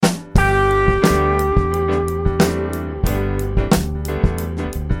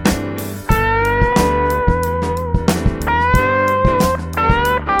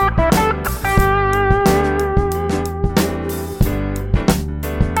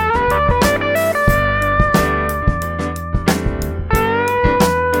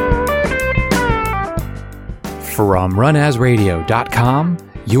From runasradio.com,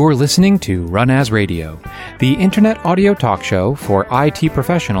 you're listening to Run As Radio, the internet audio talk show for IT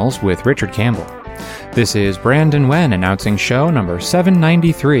professionals with Richard Campbell. This is Brandon Wen announcing show number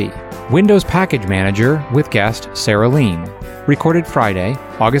 793, Windows Package Manager with guest Sarah Lean, recorded Friday,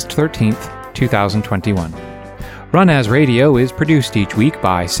 August 13th, 2021. Run As Radio is produced each week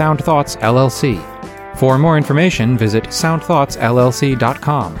by Sound Thoughts LLC. For more information, visit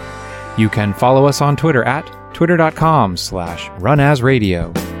soundthoughtsllc.com. You can follow us on Twitter at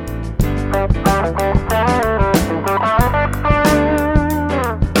twitter.com/runasradio.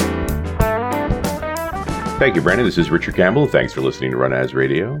 Thank you, Brandon. This is Richard Campbell. Thanks for listening to Run As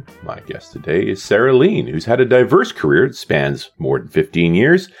Radio. My guest today is Sarah Lean, who's had a diverse career that spans more than 15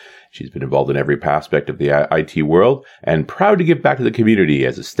 years. She's been involved in every aspect of the IT world and proud to give back to the community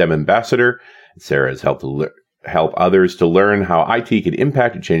as a STEM ambassador. Sarah has helped others to learn how IT can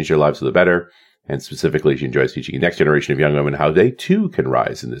impact and change their lives for the better. And specifically, she enjoys teaching the next generation of young women how they too can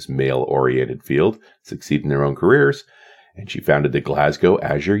rise in this male-oriented field, succeed in their own careers. And she founded the Glasgow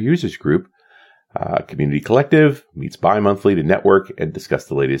Azure Users Group, community collective, meets bi-monthly to network and discuss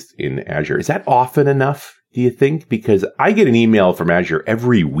the latest in Azure. Is that often enough, do you think? Because I get an email from Azure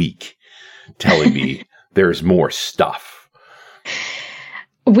every week telling me there's more stuff.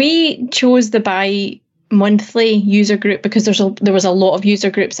 We chose the bi-monthly user group because there was a lot of user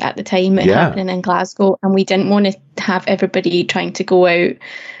groups at the time happening in Glasgow, and we didn't want to have everybody trying to go out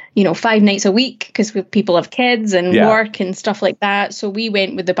 5 nights a week because people have kids and work and stuff like that. So we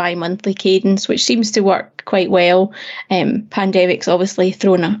went with the bi-monthly cadence, which seems to work quite well. Pandemic's obviously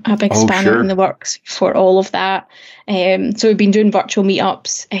thrown a big spanner in the works for all of that. So we've been doing virtual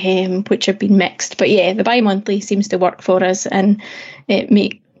meetups, which have been mixed. But yeah, the bi-monthly seems to work for us, and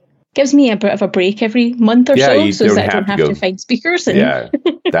it gives me a bit of a break every month or so that I don't have to find speakers.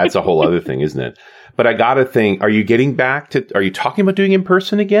 That's a whole other thing, isn't it? But I got to think, are you talking about doing in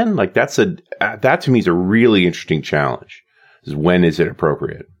person again? Like that to me is a really interesting challenge. When is it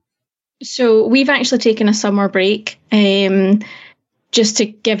appropriate? So we've actually taken a summer break, just to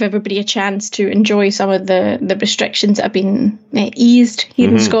give everybody a chance to enjoy some of the restrictions that have been eased here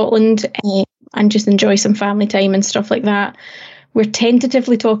in Scotland, and just enjoy some family time and stuff like that. We're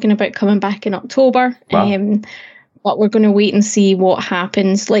tentatively talking about coming back in October, but we're going to wait and see what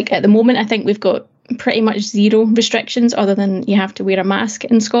happens. Like at the moment, I think we've got pretty much zero restrictions other than you have to wear a mask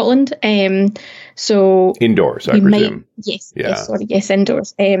in Scotland. So indoors, I presume. Yes,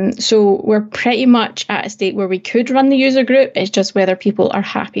 indoors. So we're pretty much at a state where we could run the user group. It's just whether people are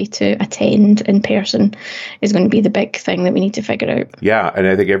happy to attend in person is going to be the big thing that we need to figure out. Yeah, and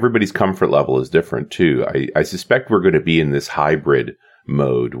I think everybody's comfort level is different too. I suspect we're going to be in this hybrid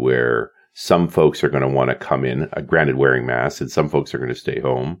mode where some folks are going to want to come in, granted wearing masks, and some folks are going to stay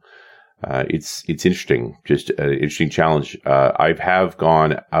home. It's interesting, just an interesting challenge. I have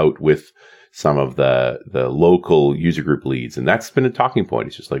gone out with some of the local user group leads, and that's been a talking point.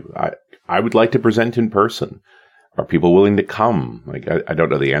 It's just like, I would like to present in person. Are people willing to come? Like, I don't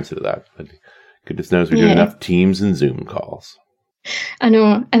know the answer to that, but goodness knows we're doing enough Teams and Zoom calls. I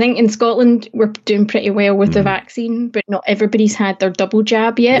know. I think in Scotland, we're doing pretty well with the vaccine, but not everybody's had their double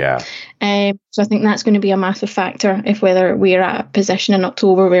jab yet. So I think that's going to be a massive factor if whether we're at a position in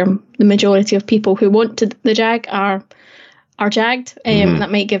October where the majority of people who want the jag are jagged. That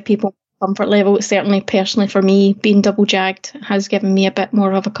might give people comfort level. Certainly, personally, for me, being double jagged has given me a bit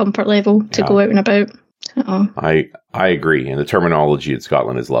more of a comfort level to go out and about. I agree. And the terminology in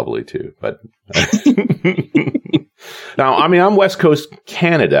Scotland is lovely too. But now, I mean, I'm West Coast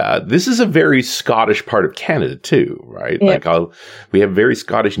Canada. This is a very Scottish part of Canada too, right? Yep. Like we have very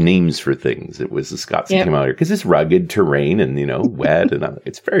Scottish names for things. It was the Scots that came out here because it's rugged terrain and, wet. And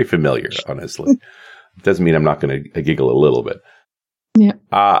it's very familiar, honestly. It doesn't mean I'm not going to giggle a little bit. Yeah.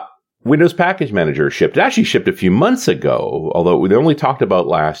 Windows Package Manager shipped. It actually shipped a few months ago, although we only talked about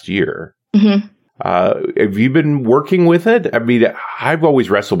last year. Mm-hmm. Have you been working with it? I mean, I've always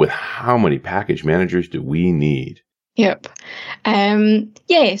wrestled with how many package managers do we need? Yep.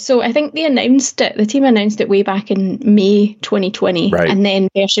 So I think the team announced it way back in May 2020, and then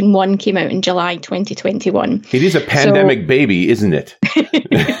version 1 came out in July 2021. It is a pandemic baby, isn't it?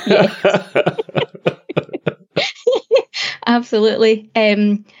 Absolutely.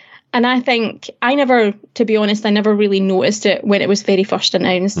 And I think I never really noticed it when it was very first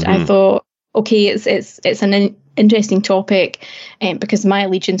announced. I thought, okay, it's an interesting topic, because my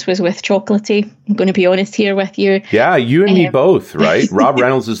allegiance was with chocolatey. I'm going to be honest here with you. Yeah, you and me both, right? Rob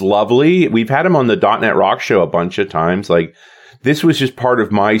Reynolds is lovely. We've had him on the .NET Rock Show a bunch of times. Like, this was just part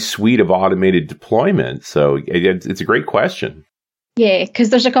of my suite of automated deployment. So it's a great question. Yeah, because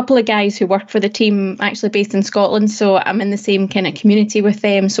there's a couple of guys who work for the team actually based in Scotland, so I'm in the same kind of community with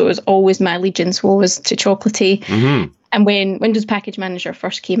them, so it was always my allegiance was to Chocolatey. Mm-hmm. And when Windows Package Manager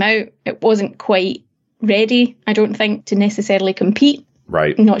first came out, it wasn't quite ready, I don't think, to necessarily compete.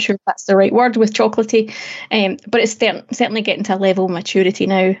 Right. I'm not sure if that's the right word with Chocolatey, but it's certainly getting to a level of maturity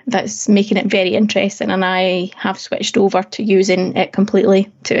now that's making it very interesting. And I have switched over to using it completely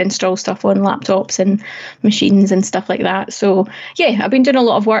to install stuff on laptops and machines and stuff like that. So yeah, I've been doing a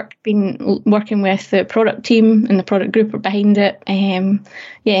lot of work, been working with the product team and the product group are behind it.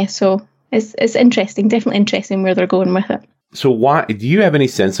 So it's interesting, definitely interesting where they're going with it. So why do you have any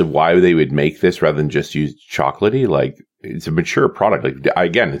sense of why they would make this rather than just use Chocolatey? Like, it's a mature product. Like,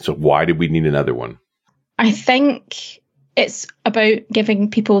 again, so why did we need another one? I think it's about giving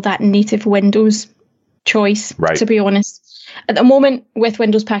people that native Windows choice, right, to be honest. At the moment, with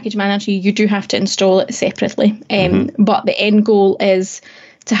Windows Package Manager, you do have to install it separately. But the end goal is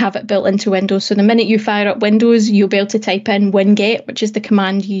to have it built into Windows. So the minute you fire up Windows, you'll be able to type in winget, which is the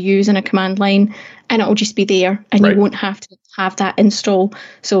command you use in a command line, and it'll just be there, and you won't have to have that install.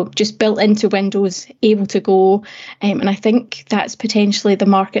 So just built into Windows, able to go. And I think that's potentially the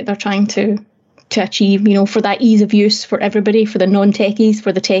market they're trying to achieve, for that ease of use for everybody, for the non-techies,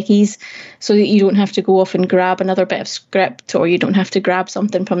 for the techies, so that you don't have to go off and grab another bit of script, or you don't have to grab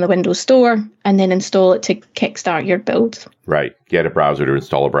something from the Windows Store and then install it to kickstart your build. Right. Get a browser to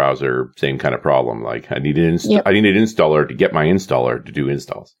install a browser. Same kind of problem. Like I need an installer to get my installer to do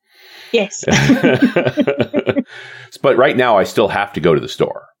installs. Yes. But right now I still have to go to the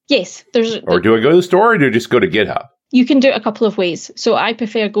store. Yes. Or do I go to the store, or do I just go to GitHub? You can do it a couple of ways. So I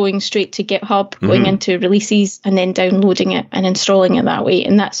prefer going straight to GitHub, going into releases and then downloading it and installing it that way.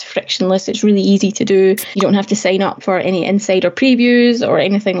 And that's frictionless. It's really easy to do. You don't have to sign up for any insider previews or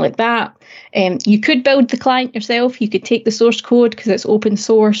anything like that. You could build the client yourself. You could take the source code because it's open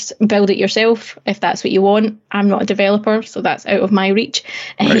source, build it yourself if that's what you want. I'm not a developer, so that's out of my reach.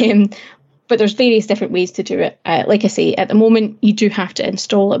 Right. But there's various different ways to do it. Like I say, at the moment, you do have to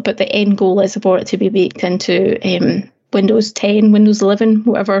install it, but the end goal is for it to be baked into Windows 10, Windows 11,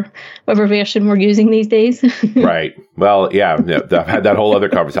 whatever version we're using these days. Right. Well, yeah, I've had that whole other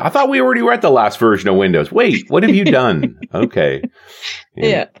conversation. I thought we already were at the last version of Windows. Wait, what have you done? Okay.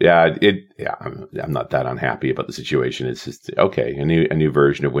 I'm not that unhappy about the situation. It's just, okay, a new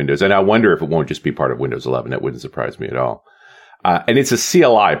version of Windows. And I wonder if it won't just be part of Windows 11. That wouldn't surprise me at all. And it's a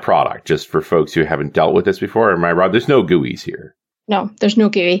CLI product, just for folks who haven't dealt with this before. Am I right? There's no GUIs here. No, there's no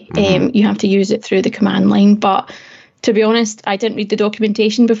GUI. You have to use it through the command line. But to be honest, I didn't read the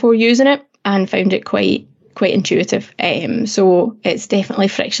documentation before using it and found it quite intuitive. So it's definitely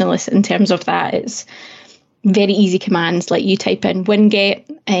frictionless in terms of that. It's very easy commands, like you type in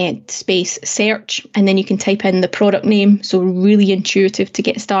winget space search, and then you can type in the product name. So really intuitive to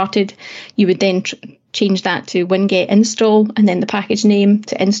get started. You would then change that to winget install and then the package name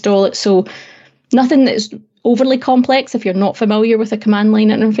to install it. So nothing that's overly complex if you're not familiar with a command line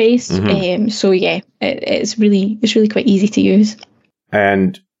interface. It's really quite easy to use.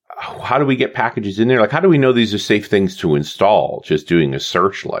 And how do we get packages in there? Like, how do we know these are safe things to install? Just doing a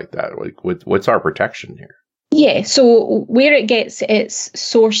search like that. Like, what's our protection here? Yeah, so where it gets its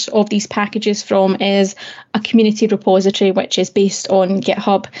source of these packages from is a community repository, which is based on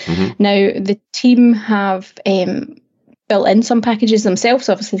GitHub. Now, the team have built in some packages themselves,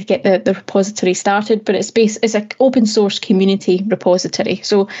 obviously, to get the repository started, but it's an open source community repository.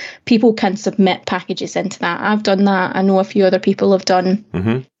 So people can submit packages into that. I've done that. I know a few other people have done.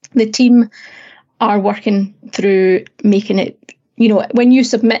 The team are working through making it, when you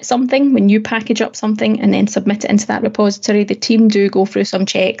submit something, when you package up something and then submit it into that repository, the team do go through some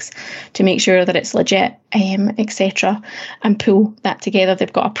checks to make sure that it's legit, etc., and pull that together.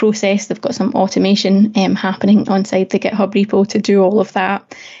 They've got a process, they've got some automation happening inside the GitHub repo to do all of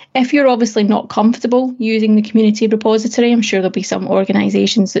that. If you're obviously not comfortable using the community repository, I'm sure there'll be some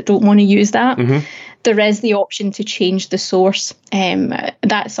organizations that don't want to use that. There is the option to change the source.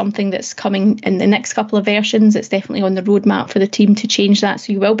 That's something that's coming in the next couple of versions. It's definitely on the roadmap for the team to change that.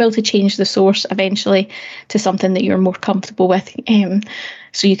 So you will be able to change the source eventually to something that you're more comfortable with.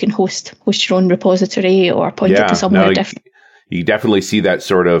 So you can host your own repository or point it to somewhere different. You definitely see that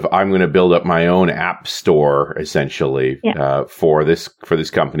sort of, I'm going to build up my own app store, essentially, for this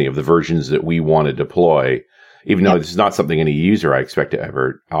company of the versions that we want to deploy. Even though this is not something any user I expect to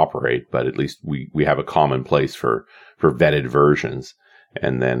ever operate, but at least we have a common place for vetted versions,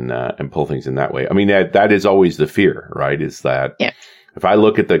 and then and pull things in that way. I mean, that is always the fear, right? Is that if I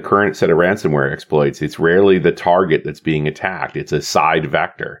look at the current set of ransomware exploits, it's rarely the target that's being attacked. It's a side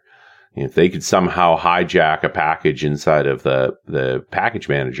vector. If they could somehow hijack a package inside of the package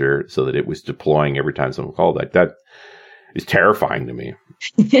manager so that it was deploying every time someone called, that is terrifying to me.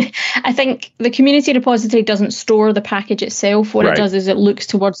 I think the community repository doesn't store the package itself. What it does is it looks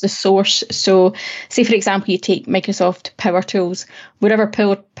towards the source. So say, for example, you take Microsoft Power Tools, wherever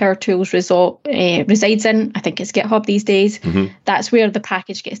Power Tools resides in, I think it's GitHub these days, that's where the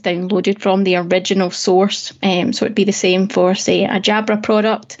package gets downloaded from, the original source. So it'd be the same for, say, a Jabra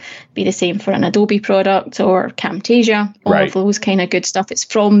product, be the same for an Adobe product or Camtasia, all of those kind of good stuff. It's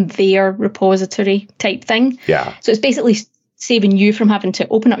from their repository type thing. Yeah. So it's basically saving you from having to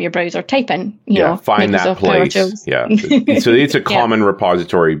open up your browser, type in, find Microsoft that place. So it's a common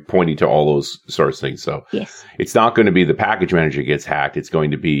repository pointing to all those sorts of things. So it's not going to be the package manager gets hacked. It's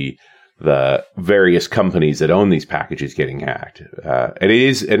going to be the various companies that own these packages getting hacked.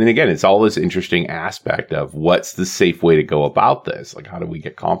 And again, it's all this interesting aspect of what's the safe way to go about this? Like, how do we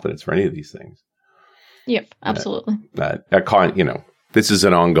get confidence for any of these things? Yep, absolutely. This is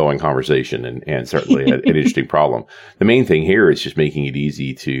an ongoing conversation and certainly an interesting problem. The main thing here is just making it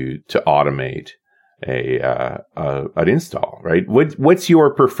easy to automate an install, right? What's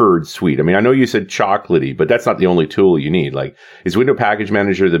your preferred suite? I mean, I know you said chocolatey, but that's not the only tool you need. Like, is Windows Package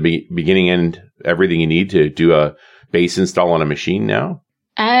Manager the beginning end everything you need to do a base install on a machine now?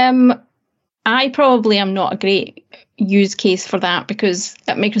 I probably am not a great use case for that, because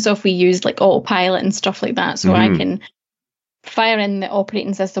at Microsoft we use like Autopilot and stuff like that, so I can fire in the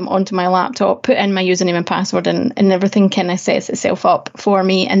operating system onto my laptop, put in my username and password, and everything kind of sets itself up for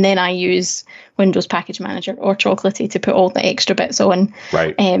me. And then I use Windows Package Manager or Chocolatey to put all the extra bits on.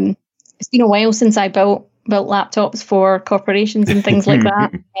 Right. It's been a while since I built laptops for corporations and things like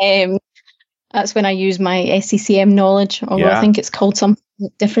that. That's when I use my SCCM knowledge, although I think it's called something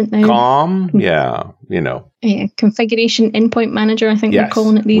different now. Configuration Endpoint Manager, I think they're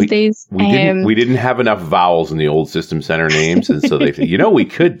calling it these days. We didn't have enough vowels in the old System Center names, and so they said, we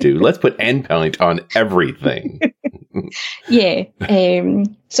could let's put endpoint on everything.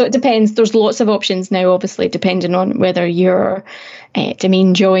 So it depends. There's lots of options now, obviously, depending on whether you're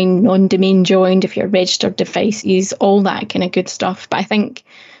domain joined, non-domain joined, if you're registered devices, all that kind of good stuff. But I think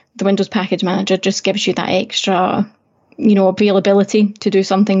the Windows Package Manager just gives you that extra, availability to do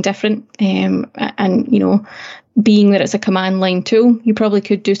something different. And being that it's a command line tool, you probably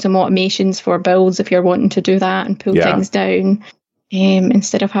could do some automations for builds if you're wanting to do that and pull things down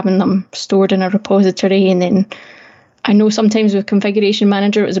instead of having them stored in a repository. And then I know sometimes with Configuration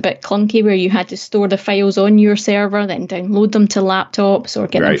Manager, it was a bit clunky where you had to store the files on your server, then download them to laptops or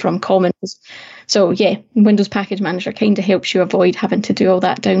get them from Commons. So Windows Package Manager kind of helps you avoid having to do all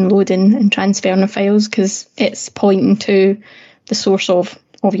that downloading and transferring of files, because it's pointing to the source of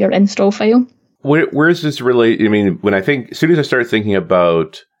your install file. Where is this relate? I mean, as soon as I start thinking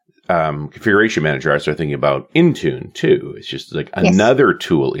about Configuration Manager, I start thinking about Intune too. It's just like another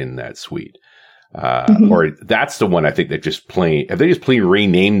tool in that suite. Or that's the one I think have they just plain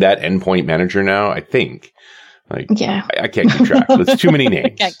renamed that Endpoint Manager now? I think. I can't keep track. There's too many names. I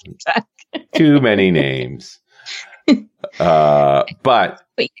can't keep track. Too many names. But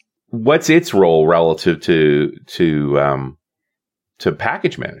what's its role relative to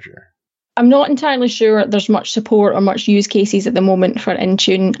Package Manager? I'm not entirely sure there's much support or much use cases at the moment for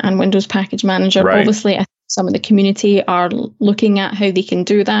Intune and Windows Package Manager. Obviously, I think some of the community are looking at how they can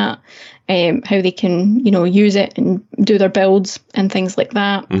do that, how they can, use it and do their builds and things like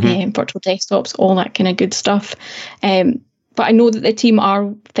that, virtual desktops, all that kind of good stuff. But I know that the team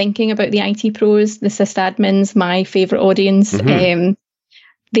are thinking about the IT pros, the sysadmins, my favourite audience.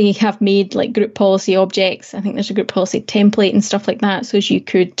 They have made like group policy objects. I think there's a group policy template and stuff like that. So you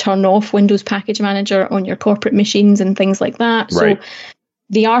could turn off Windows Package Manager on your corporate machines and things like that. So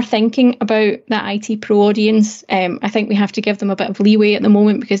they are thinking about that IT pro audience. I think we have to give them a bit of leeway at the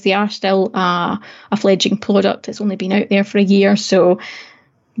moment because they are still a fledgling product. It's only been out there for a year. So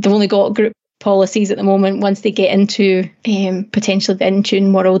they've only got group policies at the moment. Once they get into potentially the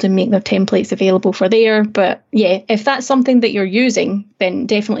Intune world and make their templates available for there. But if that's something that you're using, then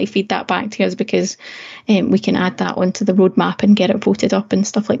definitely feed that back to us, because we can add that onto the roadmap and get it voted up and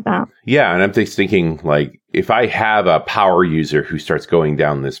stuff like that. Yeah, and I'm just thinking, like, if I have a power user who starts going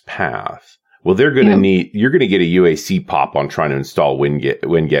down this path, well, they're going to you're going to get a UAC pop on trying to install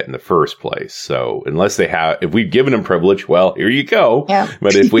WinGet in the first place. So if we've given them privilege, well, here you go. Yeah.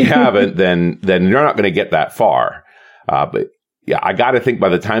 But if we haven't, then they're not going to get that far. But I got to think by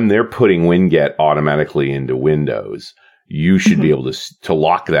the time they're putting WinGet automatically into Windows, you should be able to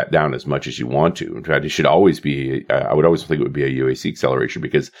lock that down as much as you want to. In fact, it should always be, I would always think it would be a UAC acceleration,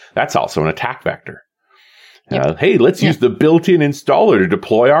 because that's also an attack vector. Hey, let's use the built-in installer to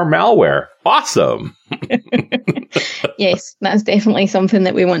deploy our malware. Awesome. Yes, that's definitely something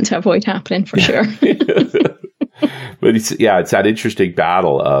that we want to avoid happening for sure. But it's that interesting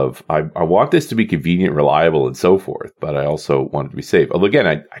battle of I want this to be convenient, reliable, and so forth, but I also want it to be safe. Although again,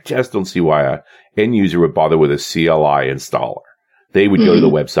 I just don't see why an end user would bother with a CLI installer. They would go to the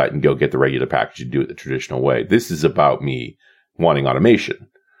website and go get the regular package and do it the traditional way. This is about me wanting automation,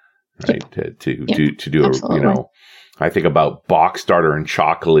 right? To do Absolutely. I think about Boxstarter and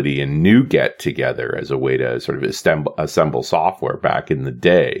Chocolatey and NuGet together as a way to sort of assemble software back in the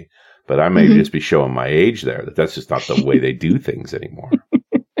day. But I may just be showing my age there, that's just not the way they do things anymore.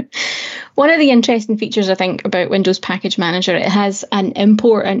 One of the interesting features, I think, about Windows Package Manager, it has an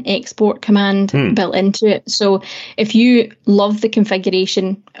import and export command built into it. So if you love the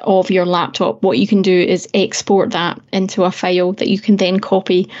configuration of your laptop, what you can do is export that into a file that you can then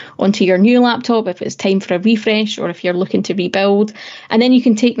copy onto your new laptop if it's time for a refresh or if you're looking to rebuild. And then you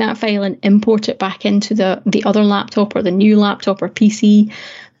can take that file and import it back into the other laptop or the new laptop or PC.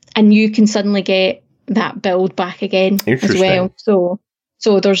 And you can suddenly get that build back again as well.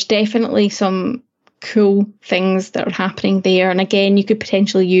 So there's definitely some cool things that are happening there. And again, you could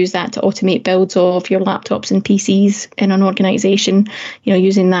potentially use that to automate builds of your laptops and PCs in an organization,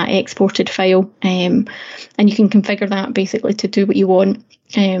 using that exported file. And you can configure that basically to do what you want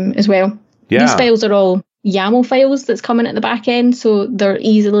as well. Yeah. These files are all YAML files that's coming at the back end. So they're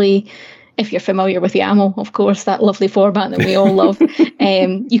easily, if you're familiar with YAML, of course, that lovely format that we all love,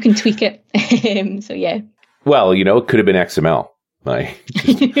 you can tweak it. So, yeah. Well, it could have been XML.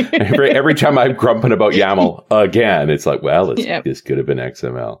 Every time I'm grumping about YAML again, it's like, well, this could have been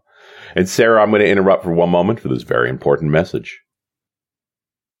XML. And Sarah, I'm going to interrupt for one moment for this very important message.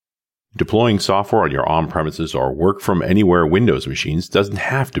 Deploying software on your on-premises or work-from-anywhere Windows machines doesn't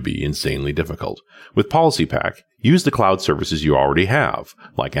have to be insanely difficult. With PolicyPack, use the cloud services you already have,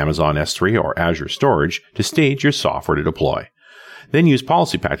 like Amazon S3 or Azure Storage, to stage your software to deploy. Then use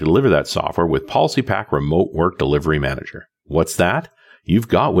PolicyPack to deliver that software with PolicyPack Remote Work Delivery Manager. What's that? You've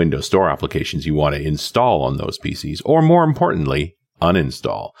got Windows Store applications you want to install on those PCs, or more importantly,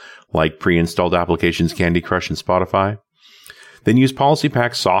 uninstall, like pre-installed applications Candy Crush and Spotify. Then use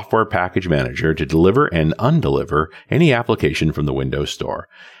PolicyPack Software Package Manager to deliver and undeliver any application from the Windows Store.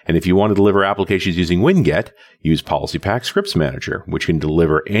 And if you want to deliver applications using Winget, use PolicyPack Scripts Manager, which can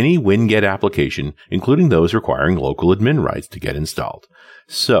deliver any Winget application, including those requiring local admin rights to get installed.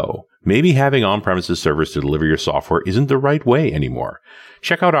 So, maybe having on-premises servers to deliver your software isn't the right way anymore.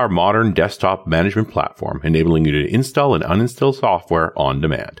 Check out our modern desktop management platform, enabling you to install and uninstall software on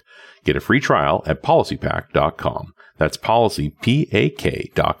demand. Get a free trial at PolicyPack.com. That's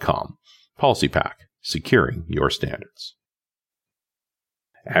PolicyPack.com. PolicyPack, securing your standards.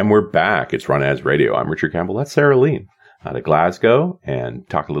 And we're back. It's Run As Radio. I'm Richard Campbell. That's Sarah Lean out of Glasgow, and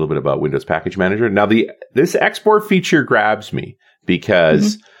talk a little bit about Windows Package Manager. Now, this export feature grabs me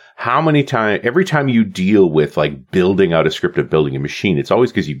because every time you deal with like building out a script of building a machine, it's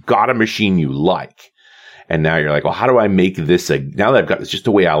always because you've got a machine you like. And now you're like, well, how do I make this now that I've got this just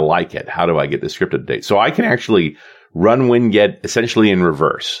the way I like it, how do I get the script up to date? So I can actually run Winget essentially in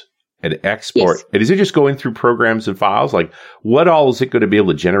reverse and export. Yes. And is it just going through programs and files? Like, what all is it going to be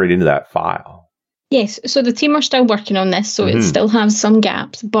able to generate into that file? Yes, so the team are still working on this, so it still has some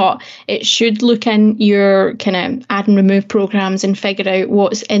gaps, but it should look in your kind of add and remove programs and figure out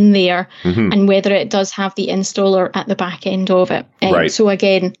what's in there and whether it does have the installer at the back end of it. Right. So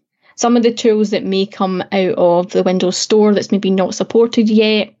again, some of the tools that may come out of the Windows Store that's maybe not supported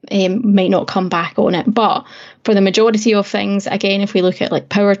yet might not come back on it. But for the majority of things, again, if we look at like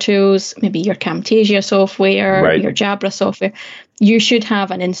Power Tools, maybe your Camtasia software, your Jabra software, you should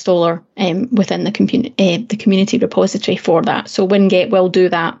have an installer within the community repository for that. So Winget will do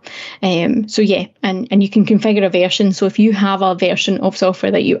that. And you can configure a version. So if you have a version of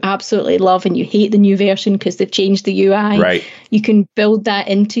software that you absolutely love and you hate the new version because they've changed the UI, you can build that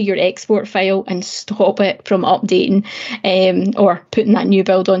into your export file and stop it from updating or putting that new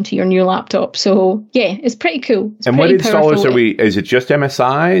build onto your new laptop. So yeah, it's pretty cool. It's and what installers is it just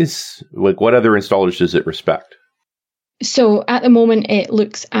MSIs? Like what other installers does it respect? So at the moment, it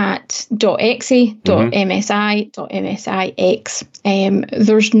looks at .exe, .msi, .msix.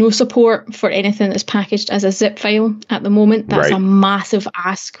 There's no support for anything that's packaged as a zip file at the moment. That's a massive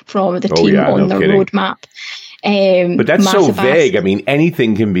ask from the team on their roadmap. But that's so vague. I mean,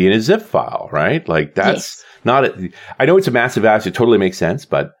 anything can be in a zip file, right? Like that's not. I know it's a massive ask. It totally makes sense,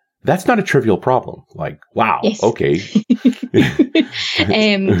 but that's not a trivial problem. Like, wow, yes. Okay.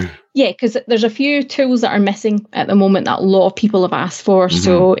 Yeah, because there's a few tools that are missing at the moment that a lot of people have asked for. Mm-hmm.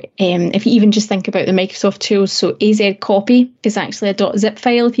 So if you even just think about the Microsoft tools, so AZ Copy is actually a .zip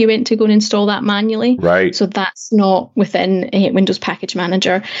file if you went to go and install that manually. Right. So that's not within Windows Package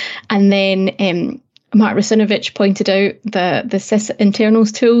Manager. And then Mark Russinovich pointed out the sys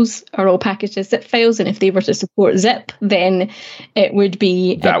internals tools are all packaged as zip files, and if they were to support zip, then it would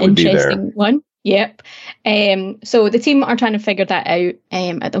be an interesting one. Yep. So the team are trying to figure that out.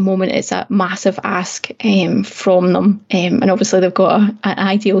 At the moment, it's a massive ask from them, and obviously they've got an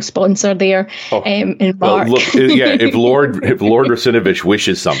ideal sponsor there in Mark. Well, look, if Lord Russinovich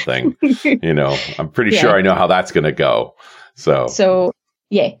wishes something, I'm pretty sure I know how that's going to go. So.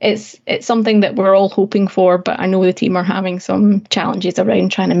 Yeah, it's something that we're all hoping for, but I know the team are having some challenges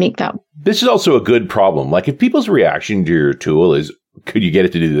around trying to make that. This is also a good problem. Like if people's reaction to your tool is, could you get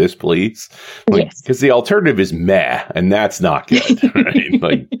it to do this, please? Yes. Because the alternative is meh, and that's not good.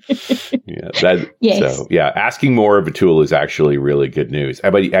 Right? Yes. So, asking more of a tool is actually really good news.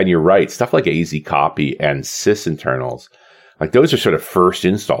 And you're right, stuff like AZ Copy and sys internals, like those are sort of first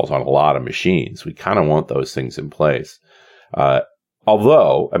installs on a lot of machines. We kind of want those things in place.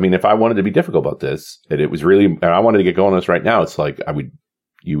 Although, if I wanted to be difficult about this, and it was really, and I wanted to get going on this right now, it's like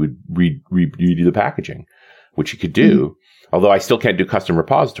you would redo the packaging, which you could do. Mm-hmm. Although I still can't do custom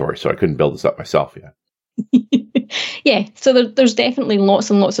repository, so I couldn't build this up myself yet. Yeah, so there's definitely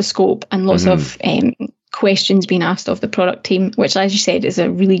lots and lots of scope and lots of questions being asked of the product team, which, as you said, is a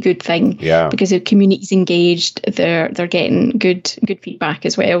really good thing. Yeah. Because the community's engaged, they're getting good feedback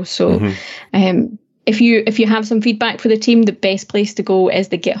as well. So, If you have some feedback for the team, the best place to go is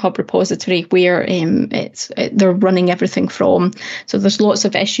the GitHub repository where they're running everything from. So there's lots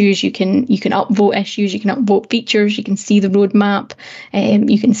of issues. You can upvote issues, you can upvote features, you can see the roadmap,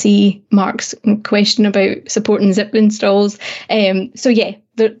 you can see Mark's question about supporting zip installs.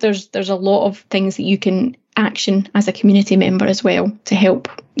 There's a lot of things that you can action as a community member as well to help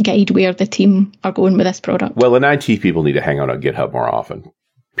guide where the team are going with this product. Well, and IT people need to hang out on GitHub more often.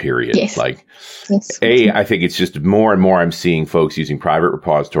 Period. Yes. I think it's just more and more I'm seeing folks using private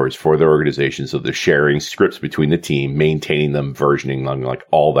repositories for their organization. So they're sharing scripts between the team, maintaining them, versioning them, like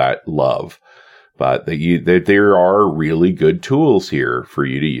all that love. But there are really good tools here for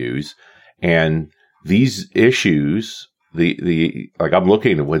you to use. And these issues, I'm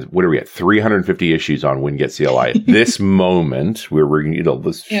looking at what are we at? 350 issues on Winget CLI at this moment, where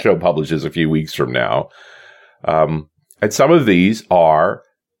this show publishes a few weeks from now. And some of these are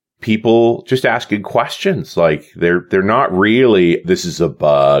people just asking questions, like they're not really, this is a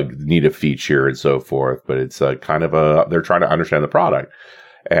bug, need a feature and so forth, but it's a kind of they're trying to understand the product.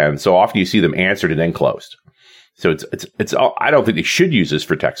 And so often you see them answered and then closed. So it's I don't think they should use this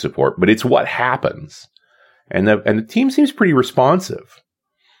for tech support, but it's what happens. And the team seems pretty responsive.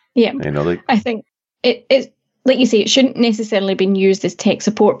 Yeah. I think it's, like you say, it shouldn't necessarily been used as tech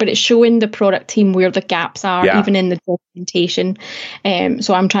support, but it's showing the product team where the gaps are, even in the documentation.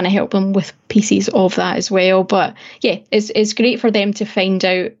 So I'm trying to help them with pieces of that as well. But yeah, it's great for them to find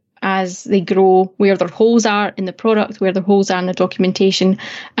out as they grow where their holes are in the product, where their holes are in the documentation,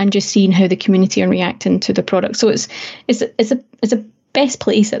 and just seeing how the community are reacting to the product. So it's a best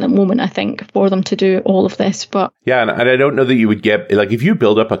place at the moment, I think, for them to do all of this. But yeah, and I don't know that you would get, like, if you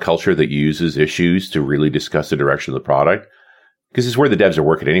build up a culture that uses issues to really discuss the direction of the product, because it's where the devs are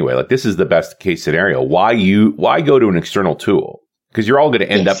working anyway. Like, this is the best case scenario. Why go to an external tool? Because you're all going to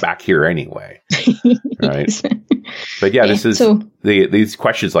end up back here anyway, right? But yeah, this is these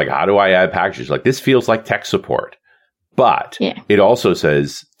questions like, how do I add packages? Like, this feels like tech support, but it also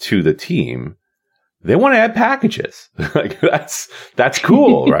says to the team, they want to add packages. Like that's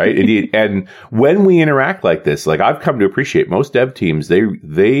cool, right? And when we interact like this, like I've come to appreciate most dev teams,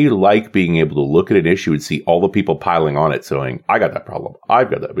 they like being able to look at an issue and see all the people piling on it saying, I got that problem.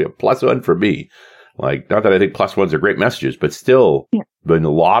 I've got that. We have +1 for me. Like, not that I think +1s are great messages, but still, when a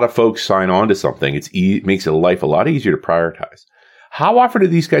lot of folks sign on to something, it makes life a lot easier to prioritize. How often are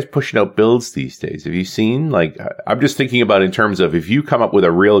these guys pushing out builds these days? Have you seen, like, I'm just thinking about in terms of if you come up with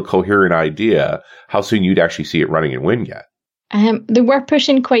a real coherent idea, how soon you'd actually see it running in Winget? They were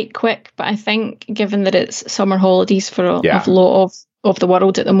pushing quite quick, but I think given that it's summer holidays for a lot of the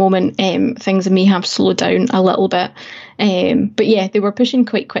world at the moment, things may have slowed down a little bit. But yeah, they were pushing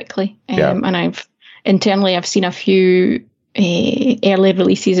quite quickly. And I've seen a few early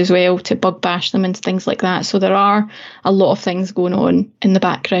releases as well to bug bash them and things like that. So there are a lot of things going on in the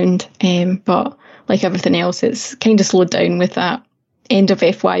background, but like everything else, it's kind of slowed down with that end of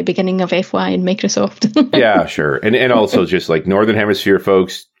FY, beginning of FY in Microsoft. Yeah, sure. And also just like Northern Hemisphere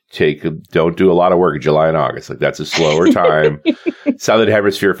folks, don't do a lot of work in July and August. Like, that's a slower time. Southern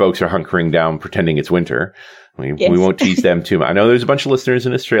Hemisphere folks are hunkering down, pretending it's winter. We won't tease them too much. I know there's a bunch of listeners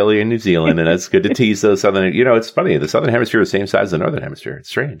in Australia and New Zealand, and it's good to tease those Southern. It's funny. The Southern Hemisphere is the same size as the Northern Hemisphere. It's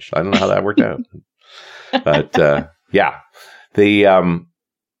strange. I don't know how that worked out. But yeah, the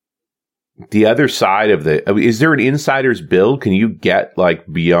other side of is there an insider's build? Can you get like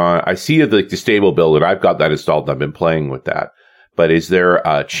beyond? I see the stable build, and I've got that installed, and I've been playing with that. But is there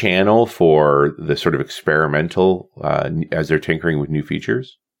a channel for the sort of experimental as they're tinkering with new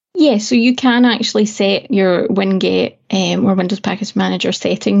features? Yeah, so you can actually set your Winget or Windows Package Manager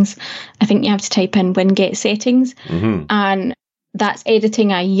settings. I think you have to type in Winget settings, and that's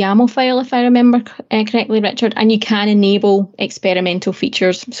editing a YAML file, if I remember correctly, Richard. And you can enable experimental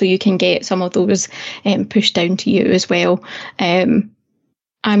features, so you can get some of those pushed down to you as well.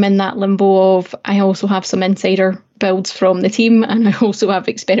 I'm in that limbo of I also have some insider builds from the team, and I also have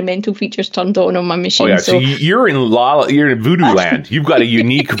experimental features turned on my machine. Oh yeah, so you're in voodoo land. You've got a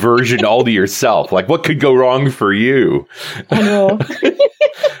unique version all to yourself. Like, what could go wrong for you? I know.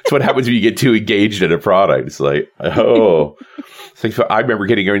 That's what happens when you get too engaged in a product. It's like, oh. So I remember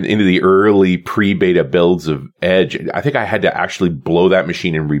getting into the early pre-beta builds of Edge. I think I had to actually blow that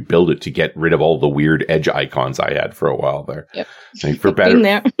machine and rebuild it to get rid of all the weird Edge icons I had for a while there. Yep. Like, for better, been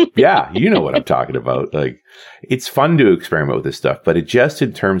there. Yeah, you know what I'm talking about. Like, it's fun to experiment with this stuff, but it just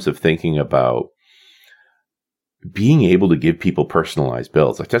in terms of thinking about being able to give people personalized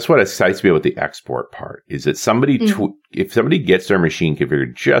builds. Like, that's what excites me about the export part, is that somebody, if somebody gets their machine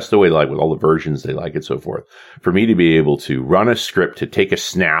configured just the way they like, with all the versions they like and so forth, for me to be able to run a script to take a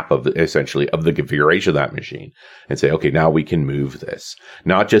snap of essentially of the configuration of that machine and say, okay, now we can move this,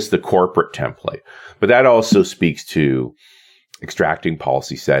 not just the corporate template, but that also speaks to extracting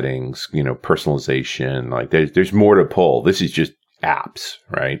policy settings, personalization. Like, there's more to pull. This is just apps,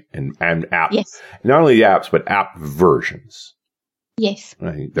 right? And app, yes. Not only the apps, but app versions. Yes.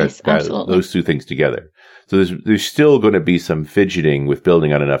 Right? Absolutely. Those two things together. So there's still going to be some fidgeting with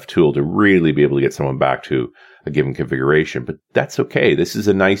building on enough tool to really be able to get someone back to a given configuration, but that's okay. This is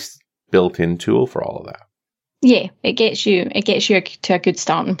a nice built-in tool for all of that. Yeah, it gets you to a good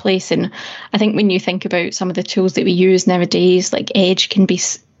starting place. And I think when you think about some of the tools that we use nowadays, like Edge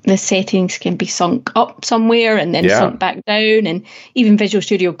the settings can be sunk up somewhere and then sunk back down, and even Visual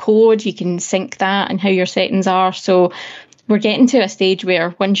Studio Code, you can sync that and how your settings are. So we're getting to a stage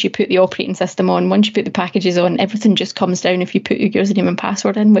where once you put the operating system on, once you put the packages on, everything just comes down if you put your username and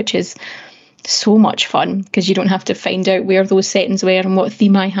password in, which is so much fun because you don't have to find out where those settings were and what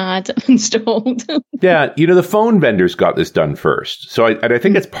theme I had installed. Yeah, the phone vendors got this done first. So I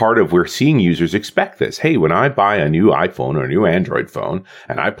think it's part of we're seeing users expect this. Hey, when I buy a new iPhone or a new Android phone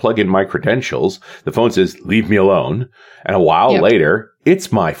and I plug in my credentials, the phone says, leave me alone. And a while later,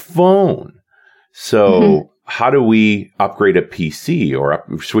 it's my phone. So how do we upgrade a PC or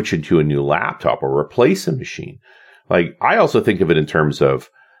switch into a new laptop or replace a machine? Like, I also think of it in terms of,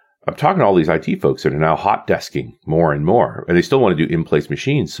 I'm talking to all these IT folks that are now hot desking more and more, and they still want to do in-place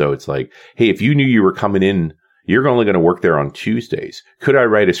machines. So it's like, hey, if you knew you were coming in, you're only going to work there on Tuesdays. Could I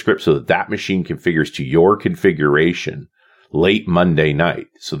write a script so that machine configures to your configuration late Monday night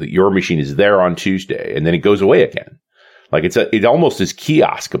so that your machine is there on Tuesday and then it goes away again? Like, it almost is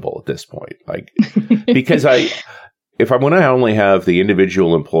kioskable at this point. Like, because if I'm going to only have the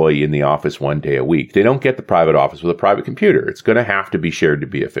individual employee in the office one day a week, they don't get the private office with a private computer. It's going to have to be shared to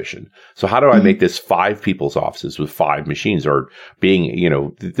be efficient. So how do I make this 5 people's offices with 5 machines, or being,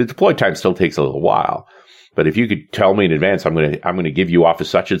 the deploy time still takes a little while. But if you could tell me in advance, I'm going to give you office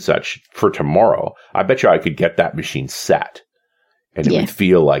such and such for tomorrow, I bet you I could get that machine set and it would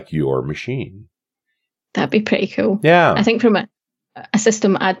feel like your machine. That'd be pretty cool. Yeah. I think from a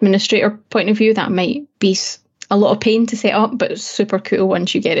system administrator point of view, that might be a lot of pain to set up, but it's super cool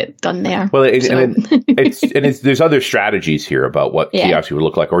once you get it done there. Well, there's other strategies here about what kiosk would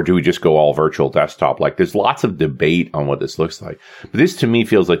look like, or do we just go all virtual desktop? Like, there's lots of debate on what this looks like. But this to me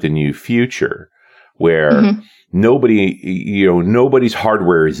feels like the new future, where nobody's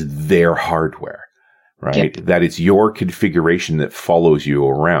hardware is their hardware, right? Yep. That it's your configuration that follows you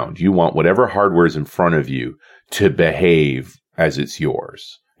around. You want whatever hardware is in front of you to behave as it's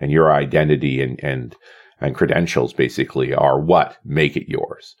yours, and your identity and credentials basically are what make it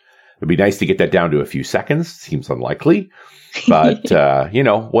yours. It'd be nice to get that down to a few seconds. Seems unlikely, but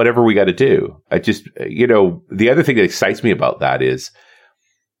whatever we got to do. I just, the other thing that excites me about that is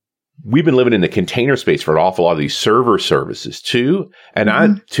we've been living in the container space for an awful lot of these server services too.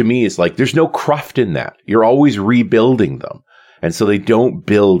 And to me, it's like, there's no cruft in that. You're always rebuilding them. And so they don't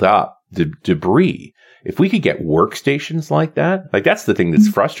build up the debris. if we could get workstations like that, like that's the thing that's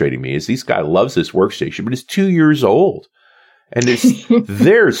frustrating me is this guy loves this workstation, but it's 2 years old. And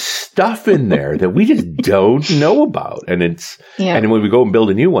there's stuff in there that we just don't know about. And and when we go and build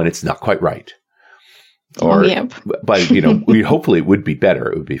a new one, it's not quite right. But, hopefully it would be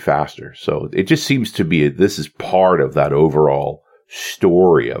better. It would be faster. So it just seems to be, this is part of that overall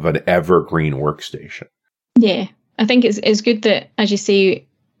story of an evergreen workstation. Yeah. I think it's good that, as you say,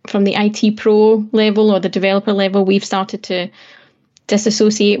 from the IT pro level or the developer level, we've started to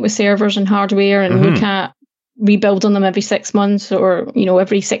disassociate with servers and hardware and look at rebuilding them every 6 months or,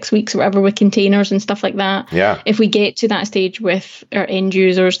 every 6 weeks or whatever with containers and stuff like that. Yeah. If we get to that stage with our end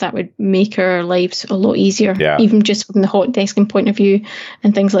users, that would make our lives a lot easier, even just from the hot desking point of view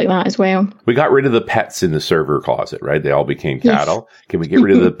and things like that as well. We got rid of the pets in the server closet, right? They all became cattle. Yes. Can we get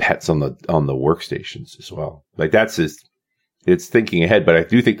rid of the pets on the workstations as well? Like that's it's thinking ahead, but I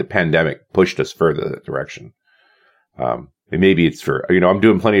do think the pandemic pushed us further that direction. And maybe it's for, I'm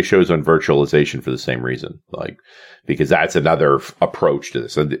doing plenty of shows on virtualization for the same reason, like, because that's another approach to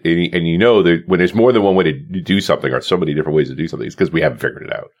this. And that when there's more than one way to do something or so many different ways to do something, it's because we haven't figured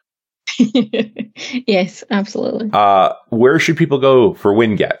it out. Yes, absolutely. Where should people go for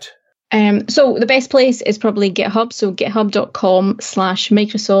Winget? So the best place is probably GitHub. So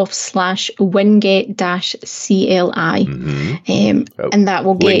github.com/Microsoft/Winget-CLI. And that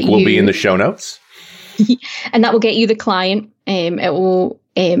will get will be in the show notes. And that will get you the client. It will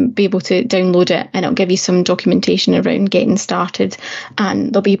be able to download it, and it'll give you some documentation around getting started.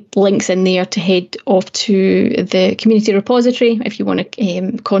 And there'll be links in there to head off to the community repository if you want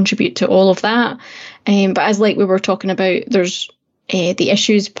to contribute to all of that. But as like we were talking about, there's the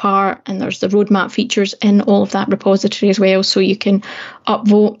issues part, and there's the roadmap features in all of that repository as well. So you can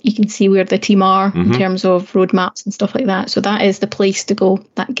upvote, you can see where the team are in terms of roadmaps and stuff like that. So that is the place to go,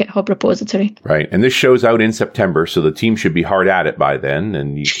 that GitHub repository. Right. And this show's out in September, so the team should be hard at it by then.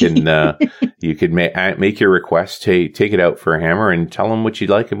 And you can you can make your request, take it out for a hammer and tell them what you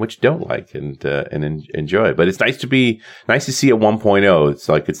like and what you don't like and enjoy it. But it's nice to see a 1.0. It's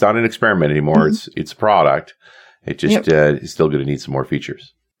like, it's not an experiment anymore. It's a product. It just is still going to need some more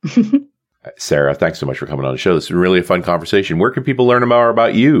features. Sarah, thanks so much for coming on the show. This is really a fun conversation. Where can people learn more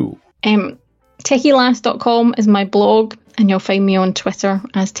about you? TechieLass.com is my blog, and you'll find me on Twitter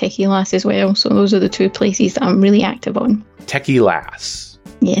as TechieLass as well. So those are the two places that I'm really active on. TechieLass.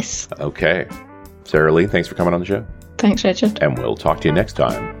 Yes. Okay. Sarah Lee, thanks for coming on the show. Thanks, Richard. And we'll talk to you next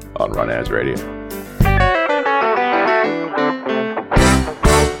time on Run As Radio.